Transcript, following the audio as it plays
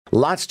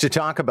Lots to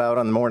talk about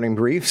on the morning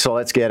brief, so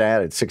let's get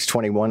at it.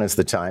 6:21 is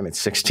the time. It's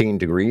 16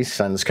 degrees.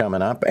 Sun's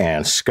coming up,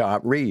 and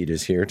Scott Reid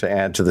is here to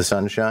add to the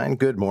sunshine.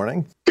 Good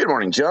morning. Good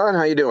morning, John.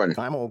 How you doing?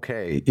 I'm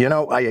okay. You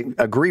know, I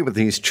agree with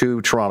these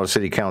two Toronto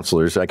City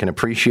councillors. I can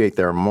appreciate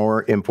there are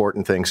more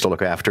important things to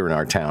look after in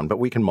our town, but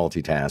we can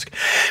multitask.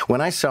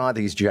 When I saw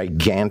these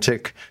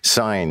gigantic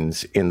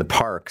signs in the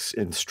parks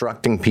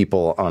instructing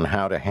people on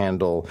how to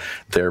handle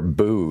their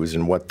booze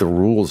and what the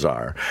rules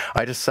are,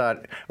 I just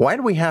thought, why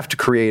do we have to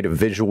create a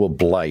visual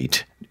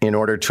blight in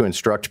order to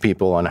instruct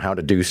people on how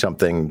to do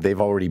something they've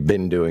already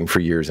been doing for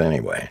years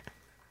anyway?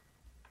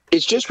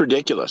 It's just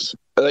ridiculous.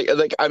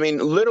 I mean,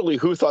 literally,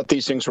 who thought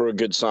these things were a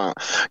good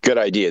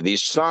idea?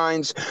 These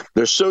signs,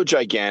 they're so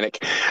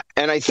gigantic,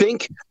 and I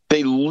think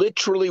they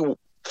literally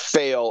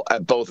fail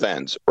at both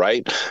ends,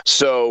 right?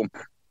 So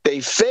they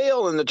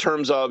fail in the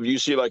terms of, you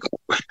see, like,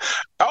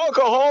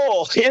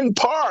 alcohol in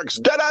parks,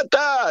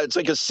 da-da-da. It's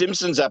like a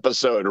Simpsons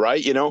episode,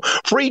 right? You know,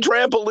 free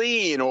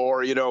trampoline,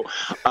 or,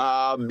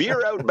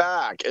 beer out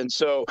back. And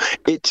so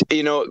it's,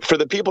 for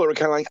the people who are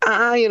kind of like,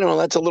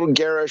 that's a little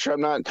garish. I'm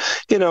not,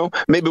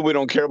 maybe we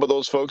don't care about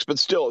those folks, but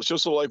still, it's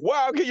just like,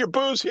 wow, get your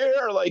booze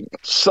here, like,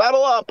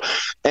 saddle up.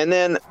 And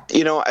then,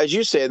 as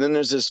you say, then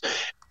there's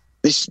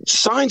these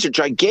signs are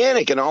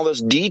gigantic and all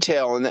this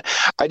detail. And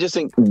I just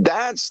think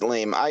that's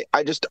lame. I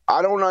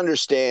don't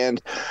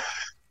understand,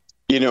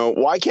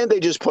 why can't they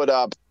just put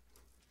up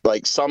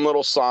like some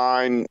little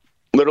sign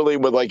literally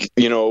with like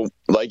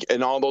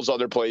in all those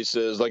other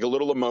places, like a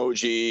little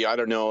emoji. I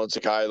don't know. It's a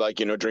guy like,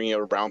 drinking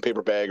out a brown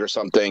paper bag or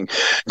something.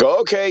 Go,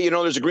 okay,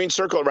 there's a green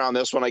circle around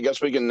this one. I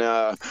guess we can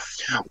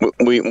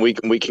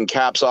we can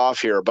caps off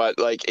here. But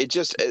like,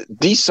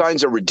 these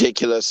signs are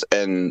ridiculous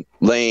and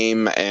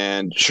lame,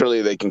 and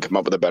surely they can come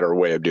up with a better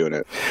way of doing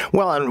it.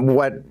 Well, and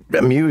what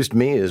amused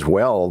me as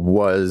well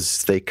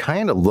was they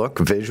kind of look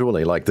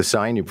visually like the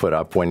sign you put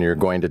up when you're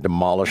going to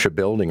demolish a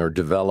building or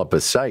develop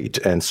a site.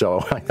 And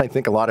so I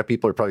think a lot of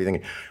people are probably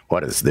thinking,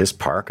 what is this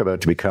park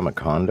about to become a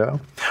condo?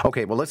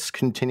 Okay, well, let's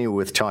continue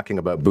with talking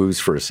about booze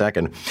for a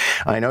second.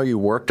 I know you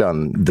worked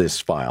on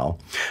this file.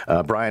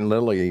 Brian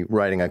Lilly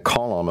writing a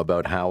column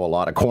about how a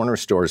lot of corner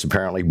stores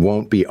apparently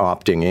won't be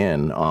opting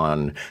in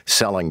on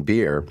selling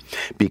beer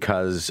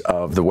because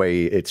of the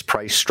way it's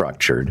price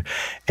structured.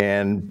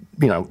 And,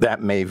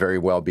 that may very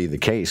well be the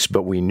case,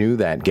 but we knew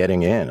that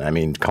getting in. I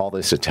mean, call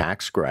this a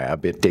tax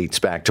grab. It dates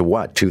back to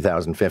what,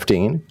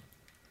 2015?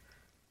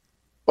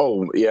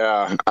 Oh,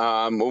 yeah.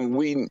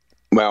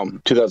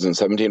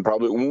 2017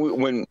 probably,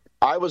 when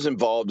I was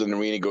involved in the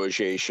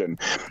renegotiation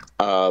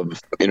of,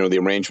 the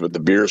arrangement with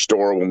the beer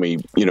store, when we,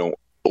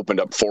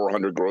 opened up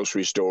 400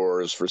 grocery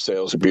stores for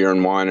sales of beer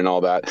and wine and all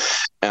that.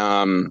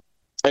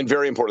 And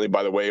very importantly,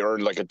 by the way,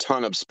 earned like a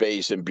ton of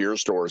space in beer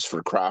stores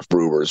for craft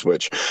brewers,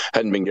 which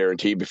hadn't been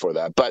guaranteed before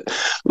that. But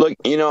look,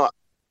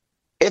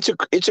 it's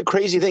a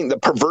crazy thing, the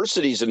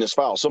perversities in this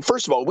file. So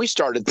first of all, we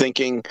started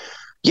thinking,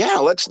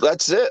 yeah,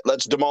 that's it.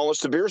 Let's demolish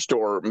the beer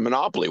store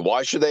monopoly.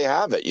 Why should they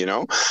have it,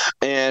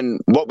 And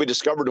what we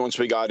discovered once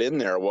we got in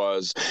there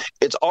was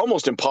it's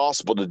almost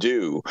impossible to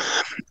do,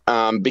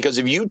 because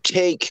if you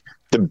take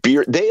the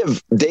beer, they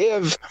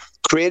have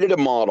created a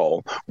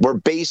model where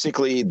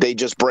basically they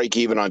just break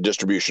even on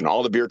distribution,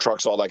 all the beer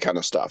trucks, all that kind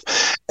of stuff.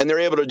 And they're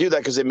able to do that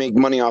because they make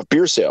money off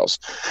beer sales.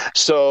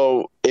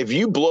 So if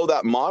you blow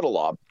that model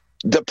up,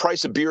 the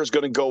price of beer is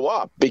going to go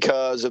up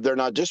because if they're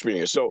not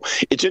distributing it. So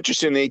it's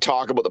interesting they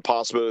talk about the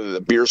possibility that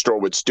the beer store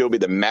would still be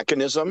the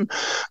mechanism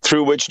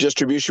through which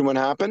distribution would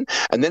happen.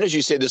 And then, as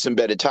you say, this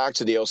embedded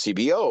tax of the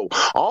LCBO,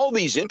 all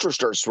these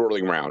interests are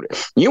swirling around.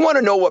 You want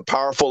to know what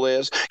powerful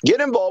is?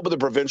 Get involved with the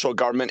provincial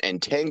government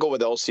and tangle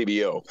with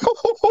LCBO.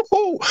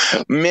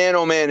 Man,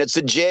 oh man, it's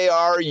the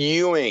J.R.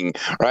 Ewing,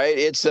 right?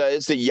 It's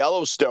the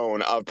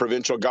Yellowstone of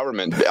provincial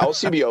government. The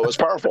LCBO is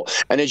powerful.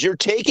 And as you're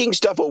taking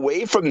stuff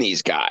away from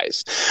these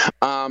guys,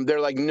 they're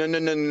like,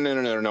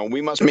 no.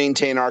 We must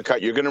maintain our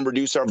cut. You're going to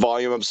reduce our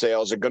volume of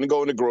sales. They're going to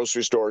go into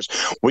grocery stores.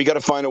 We got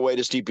to find a way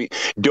to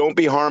don't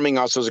be harming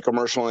us as a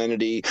commercial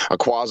entity, a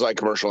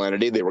quasi-commercial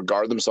entity. They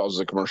regard themselves as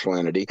a commercial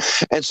entity.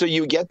 And so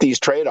you get these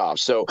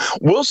trade-offs. So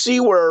we'll see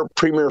where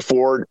Premier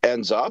Ford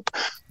ends up.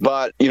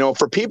 But,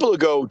 for people to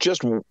go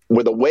just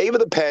with a wave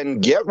of the pen,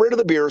 get rid of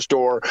the beer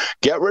store,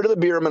 get rid of the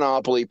beer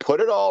monopoly, put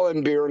it all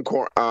in beer and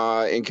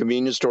in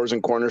convenience stores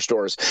and corner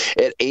stores,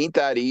 it ain't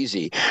that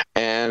easy.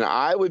 And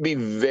I would be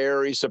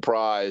very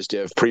surprised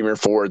if Premier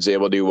Ford's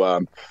able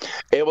to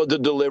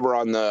deliver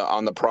on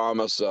the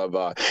promise of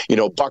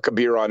buck of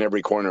beer on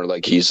every corner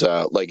like he's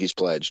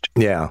pledged.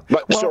 Yeah.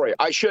 But sorry,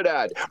 I should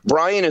add,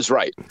 Brian is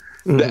right.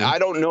 Mm-hmm. I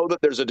don't know that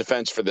there's a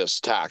defense for this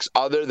tax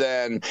other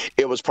than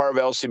it was part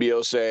of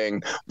LCBO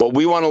saying, well,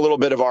 we want a little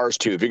bit of ours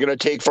too. If you're going to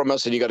take from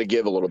us, then you got to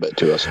give a little bit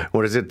to us.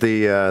 What is it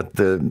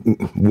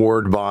the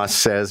ward boss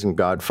says in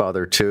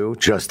Godfather 2?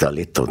 Just a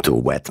little to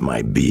wet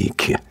my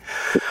beak.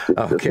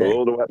 Okay. Just a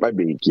little to wet my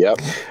beak,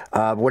 yep.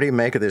 What do you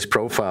make of this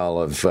profile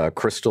of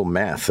crystal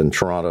meth and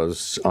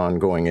Toronto's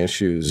ongoing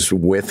issues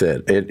with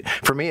it?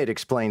 For me, it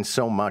explains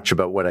so much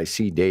about what I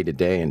see day to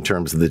day in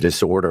terms of the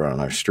disorder on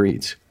our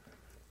streets.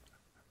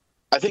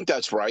 I think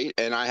that's right,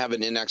 and I have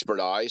an inexpert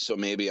eye, so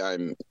maybe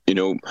I'm,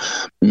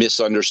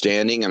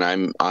 misunderstanding,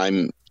 and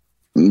I'm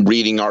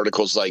reading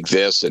articles like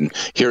this and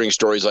hearing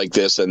stories like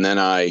this, and then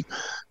I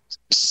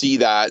see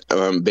that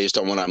based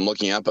on what I'm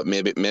looking at, but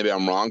maybe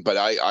I'm wrong. But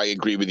I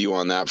agree with you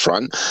on that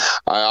front.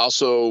 I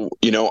also,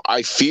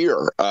 I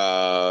fear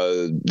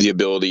the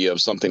ability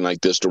of something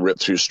like this to rip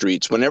through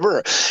streets.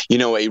 Whenever,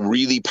 a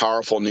really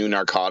powerful new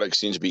narcotic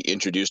seems to be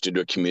introduced into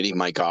a community,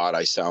 my God,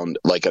 I sound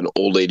like an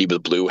old lady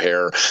with blue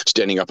hair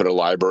standing up at a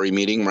library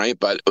meeting, right?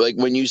 But like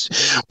when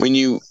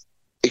you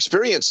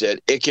experience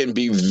it, it can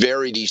be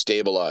very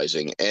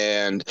destabilizing.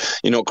 And,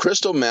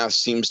 crystal meth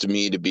seems to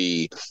me to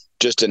be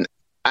just an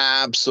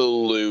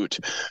absolute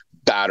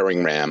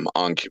battering ram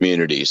on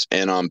communities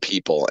and on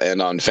people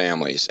and on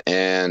families.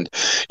 And,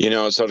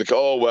 it's like,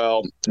 oh,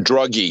 well,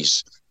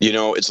 druggies,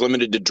 it's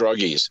limited to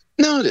druggies.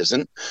 No, it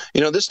isn't.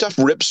 This stuff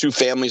rips through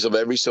families of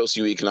every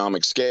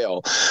socioeconomic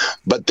scale,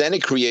 but then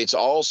it creates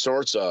all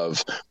sorts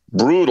of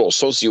brutal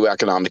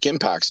socioeconomic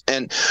impacts.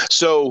 And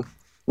so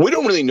we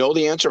don't really know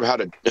the answer of how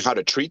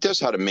to treat this,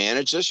 how to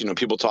manage this.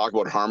 People talk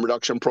about harm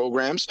reduction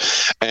programs,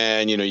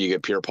 and you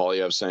get Pierre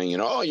Poilievre saying,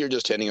 oh, you're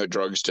just handing out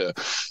drugs to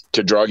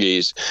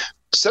druggies.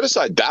 Set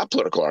aside that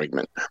political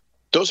argument.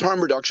 Those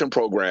harm reduction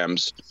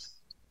programs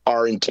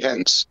are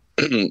intense.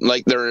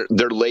 Like they're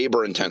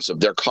labor intensive,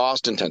 they're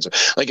cost intensive.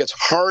 Like it's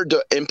hard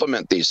to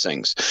implement these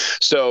things.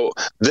 So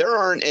there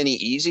aren't any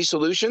easy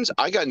solutions.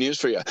 I got news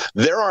for you.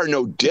 There are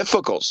no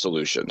difficult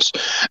solutions.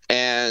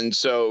 And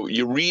so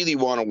you really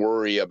want to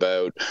worry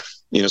about,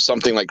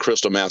 something like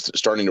crystal meth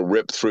starting to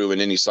rip through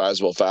in any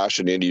sizable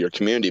fashion into your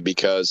community,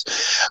 because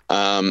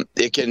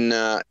it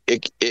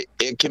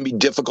can be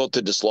difficult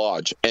to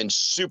dislodge and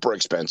super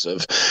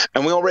expensive.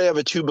 And we already have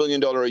a $2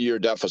 billion a year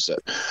deficit.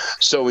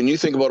 So when you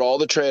think about all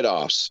the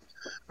trade-offs,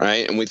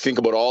 right, and we think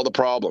about all the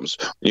problems,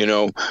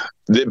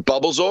 that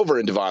bubbles over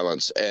into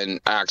violence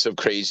and acts of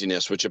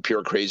craziness, which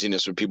appear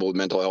craziness with people with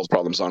mental health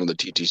problems on the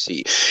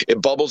TTC.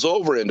 It bubbles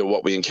over into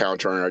what we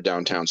encounter in our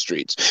downtown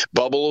streets,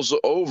 bubbles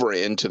over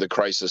into the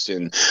crisis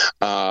in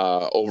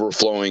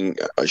overflowing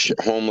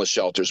homeless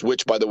shelters,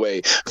 which, by the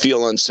way,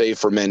 feel unsafe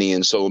for many.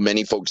 And so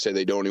many folks say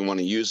they don't even want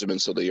to use them.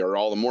 And so they are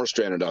all the more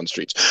stranded on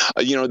streets.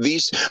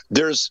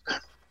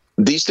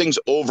 These things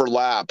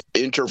overlap,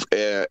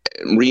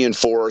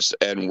 reinforce,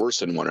 and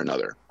worsen one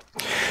another.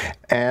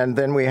 And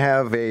then we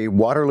have a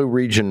Waterloo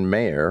Region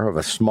mayor of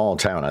a small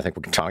town. I think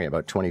we're talking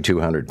about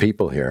 2,200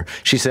 people here.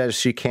 She says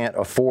she can't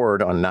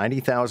afford, on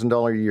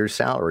 $90,000 a year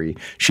salary,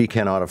 she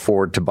cannot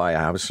afford to buy a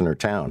house in her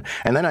town.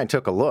 And then I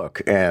took a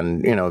look,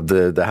 and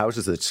the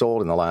houses that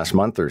sold in the last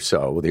month or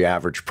so, the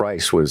average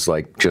price was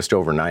like just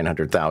over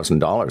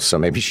 $900,000. So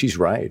maybe she's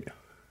right.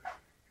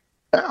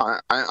 Yeah,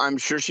 I'm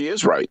sure she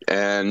is right.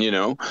 And,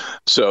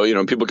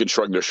 so, people could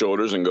shrug their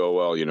shoulders and go,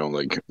 well,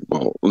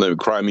 let me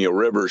cry me a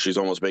river. She's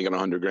almost making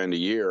 $100,000 a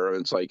year.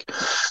 It's like,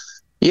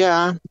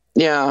 yeah.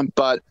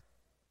 But,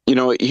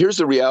 here's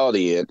the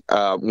reality.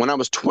 When I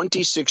was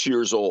 26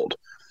 years old,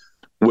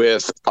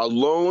 with a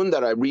loan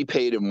that I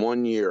repaid in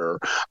 1 year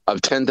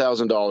of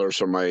 $10,000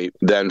 from my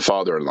then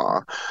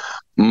father-in-law,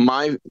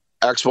 my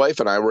ex-wife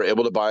and I were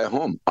able to buy a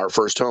home, our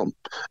first home,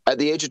 at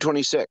the age of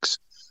 26.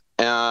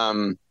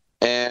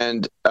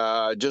 And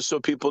just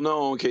so people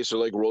know, in case they're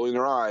like rolling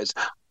their eyes,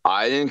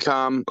 I didn't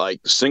come like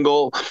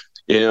single,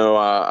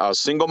 a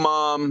single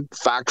mom,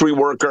 factory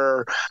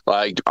worker.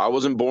 Like I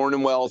wasn't born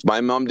in wealth.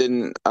 My mom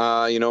didn't,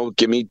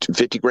 give me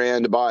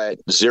 $50,000 to buy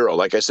it. Zero.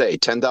 Like I say,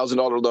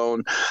 $10,000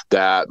 loan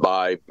that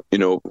by,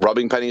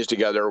 rubbing pennies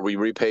together, we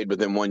repaid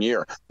within 1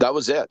 year. That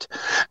was it.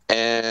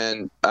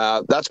 And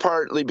that's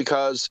partly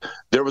because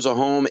there was a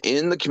home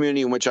in the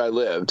community in which I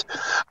lived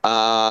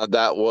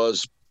that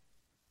was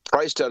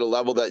priced at a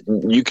level that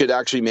you could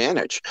actually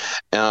manage.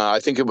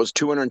 I think it was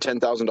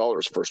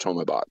 $210,000 first home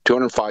I bought,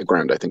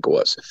 $205,000, I think it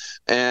was.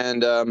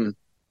 And,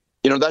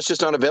 that's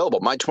just not available.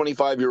 My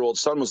 25-year-old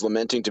son was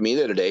lamenting to me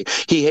the other day.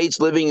 He hates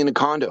living in a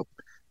condo,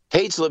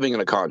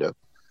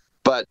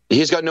 but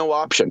he's got no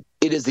option.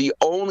 It is the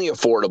only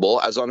affordable,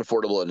 as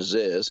unaffordable as it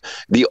is,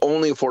 the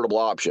only affordable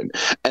option.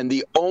 And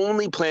the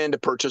only plan to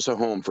purchase a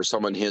home for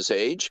someone his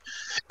age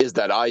is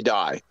that I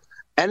die.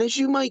 And as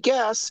you might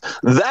guess,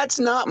 that's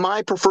not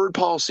my preferred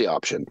policy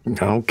option.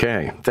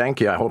 Okay. Thank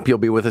you. I hope you'll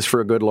be with us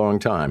for a good long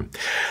time.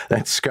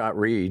 That's Scott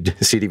Reid,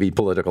 CTV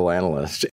political analyst.